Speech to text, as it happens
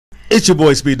It's your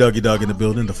boy Speed Doggy Dog in the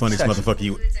building, the funniest motherfucker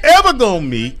you ever gonna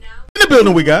meet. In the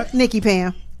building we got Nikki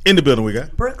Pam. In the building we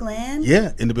got Brooklyn.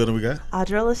 Yeah, in the building we got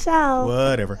Audra LaSalle.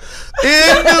 whatever.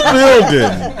 In the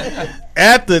building,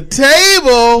 at the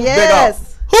table.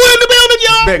 Yes. Who in the building,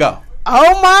 y'all? Big up.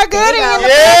 Oh my goodness.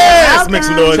 Yes. Make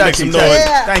some noise. Make some noise.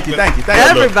 Yeah. Thank you.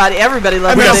 Everybody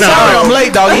loves We it. got sound. I'm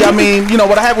late, doggy. I mean, you know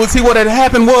what happened was, what had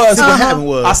happened was,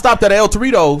 I stopped at El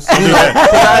Torito's. You know,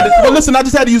 well, listen, I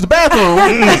just had to use the bathroom,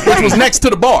 which was next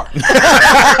to the bar.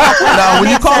 Now,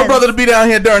 when you call a brother to be down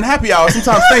here during happy hour,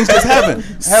 sometimes things just happen.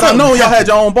 Had I known y'all had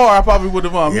your own bar, I probably would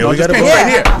have just came right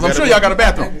here. I'm sure y'all got a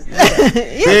bathroom.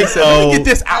 Big Let me get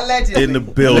this out. in the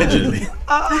building.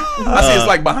 I see it's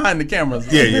like behind the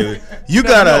cameras. Yeah. You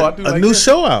got a new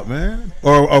show out, man,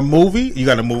 or a movie. You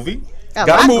got a movie.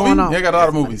 Got a movie. Yeah, got a lot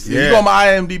of movies. Yeah. You go on my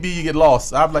IMDb, you get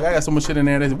lost. I'm like, I got so much shit in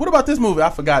there. They say, what about this movie? I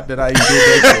forgot that I even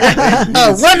did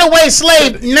that. Runaway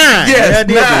Slave 9. Yes,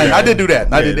 Yeah, 9. I did do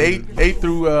that. I did Yeah. 8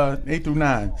 through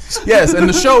 9. Yes, and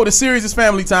the series is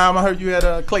Family Time. I heard you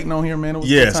had Clayton on here, man. It was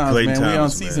Yes, good times, Clayton man. We on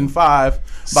Thomas, season man. 5,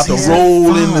 about to Season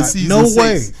roll 5. into season No 6.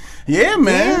 way. Yeah,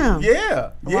 man.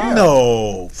 Yeah.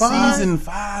 No. 5? Season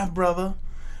 5, brother.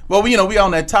 Well, we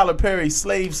on that Tyler Perry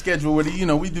slave schedule where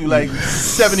we do like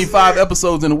 75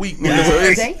 episodes in a week. Man. So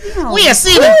it's, We are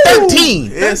season 13.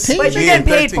 But you're getting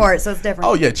paid for it, so it's different.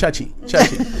 Oh yeah, Chachi.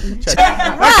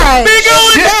 Right. Big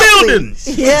O in the building.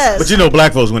 Yes. But you know,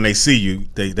 black folks, when they see you,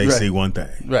 they Right. see one thing.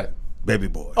 Right. Baby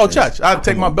boy. Oh, Chach, I'd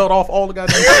take my belt off all the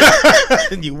goddamn time.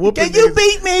 And you whoop Can you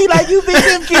beat me like you beat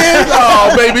them kids?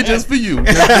 Oh, baby, just for you.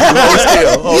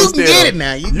 Hold can get it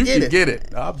now. You can get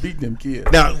it. I'll beat them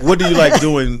kids. Now, what do you like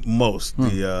doing most?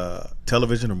 The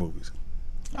television or movies?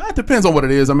 It depends on what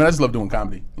it is. I mean, I just love doing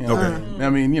comedy. You know? Okay. I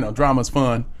mean, drama's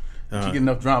fun. You get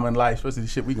enough drama in life, especially the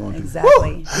shit we going through.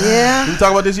 Exactly. Yeah. Can we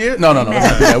talk about this year? No. We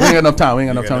ain't got enough time. We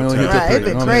ain't got enough time. We only hit Right, till it's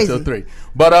 3. been We only hit till crazy. 3.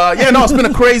 But it's been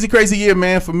a crazy year,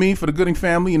 man, for me, for the Gooding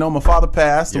family. My father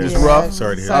passed. It was Yes. rough.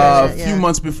 Sorry to hear A that. few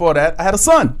months before that, I had a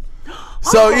son.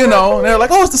 So they're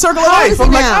like, "Oh, it's the circle of life." is I'm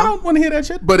he like, now? I don't want to hear that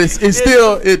shit, but it's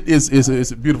still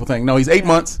it's a beautiful thing. No, he's 8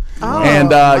 months, Oh, and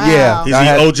wow. yeah, Is I he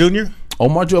had O Junior?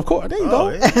 Omar Joe, of course. There you go.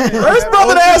 yeah. First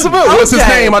brother to ask him, what's his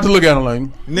Okay. name? I just look at him like,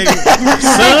 Nigga, his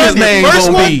son, name first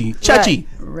gonna one? be Chachi.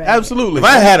 Right. Absolutely. If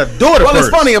I had a daughter Well, first.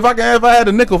 it's funny if I had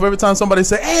a nickel for every time somebody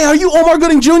say, "Hey, are you Omar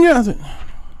Gooding Jr.?" I said,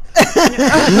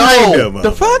 No.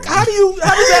 "The fuck? How does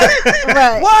that?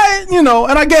 Right. Why?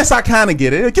 And I guess I kind of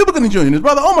get it. Cuba Gooding Jr. His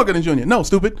brother Omar Gooding Jr. No,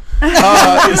 stupid. So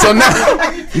now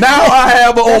I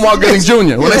have an Omar Gooding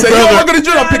Jr. When they say Omar Gooding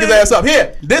Jr., I'll pick his ass up.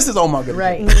 Here, this is Omar Gooding.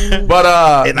 Right. But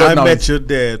And I met your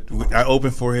dad. I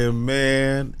opened for him,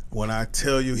 man. When I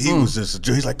tell you, he was just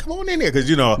he's like, "Come on in there," because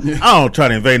I don't try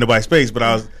to invade nobody's space, but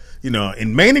I was.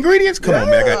 In main ingredients, come on,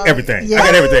 man, I got everything. Yeah. I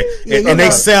got everything, Yeah, and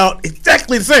they sound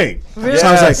exactly the same. Really? So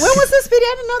I was like, Yes. When was this video?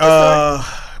 I didn't know this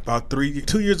story. about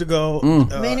 2 years ago.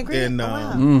 Main ingredient? Oh,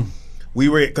 wow. We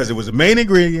were because it was the main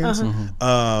ingredients.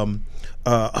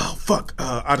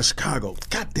 Out of Chicago.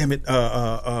 God damn it.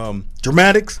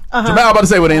 Dramatics. I'm about to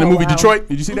say, what in the movie Detroit?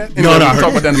 Did you see that? No, We'll I talk heard-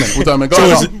 about that in a minute. We'll talk about that. So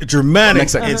Go it's ahead. dramatic,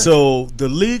 Next second. and so the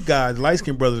lead guy, the light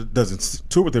skinned brother, doesn't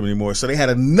tour with him anymore. So they had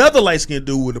another light skinned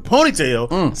dude with a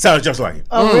ponytail, sounded just like him.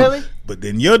 Oh, really? But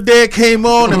then your dad came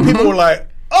on, and people were like,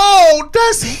 "Oh,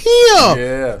 that's him!"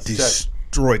 Yes.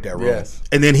 Destroyed that role. Yes.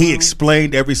 And then he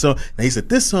explained every song. And he said,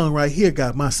 "This song right here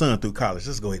got my son through college.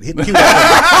 Let's go ahead and hit the cue."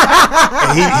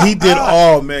 And he did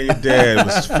all, man. Your dad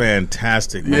was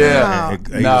fantastic, man. Yeah. And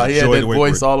He had enjoyed that the way voice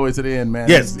he worked. all the way to the end, man.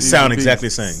 Yes, He sound was exactly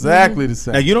the same. Exactly the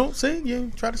same. Now you don't sing?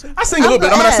 You try to sing? I sing a little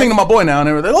bit. I mean, I sing to my boy now, and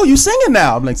they're like, "Oh, you singing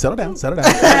now?" I'm like, "Settle down, settle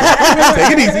down.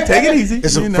 Take it easy.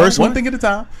 It's the You know, first one one? thing at a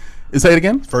time." Say it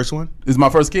again. First one? Is my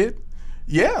first kid?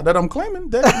 Yeah, that I'm claiming.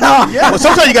 Yeah. Well,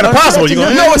 sometimes you got to possible. You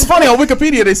You know, it's funny on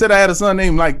Wikipedia. They said I had a son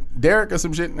named like Derek or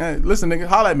some shit. Listen, nigga,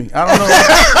 holla at me. I don't know.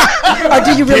 Or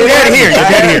did you really? Your dad here. Your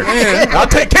dad here. Yeah, I'll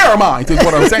take care of mine. Is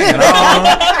what I'm saying.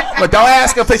 But don't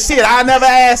ask him for shit. I never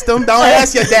asked him. Don't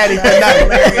ask your daddy for nothing.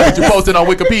 But you posted on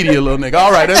Wikipedia, little nigga.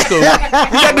 All right, that's cool. He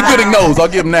got the Gooding nose. I'll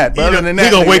give him that. But other than that,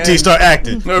 He gonna nigga, wait till you start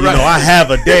acting. You know, I have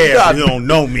a dad. But you don't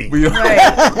know me. Who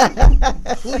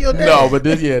your dad? No, but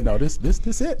this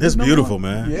it. It's No beautiful,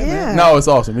 more. man. Yeah, man. No, it's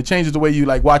awesome. It changes the way you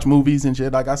like watch movies and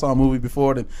shit. Like I saw a movie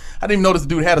before that I didn't even notice the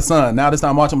dude had a son. Now this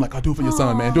time I watch, I'm like, "Oh, do it for your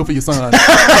son, man. Do it for your son. You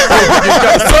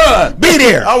got a son. Be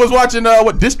there." I was watching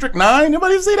District 9.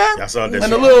 Anybody see that? I saw District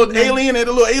And the little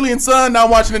alien son. Now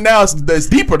I'm watching it now. It's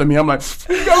deeper to me. I'm like,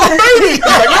 "You got a little baby."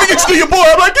 I'm like, "Let me get you to your boy."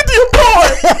 I'm like, "Get to your boy.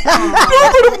 Do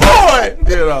it for the boy."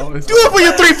 You know, Do it for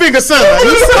your 3-finger son.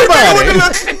 You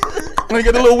somebody. When you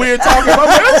get a little weird talking, I'm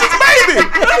like, "That's his baby."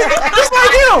 Just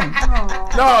like him.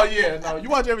 No, you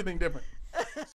watch everything different.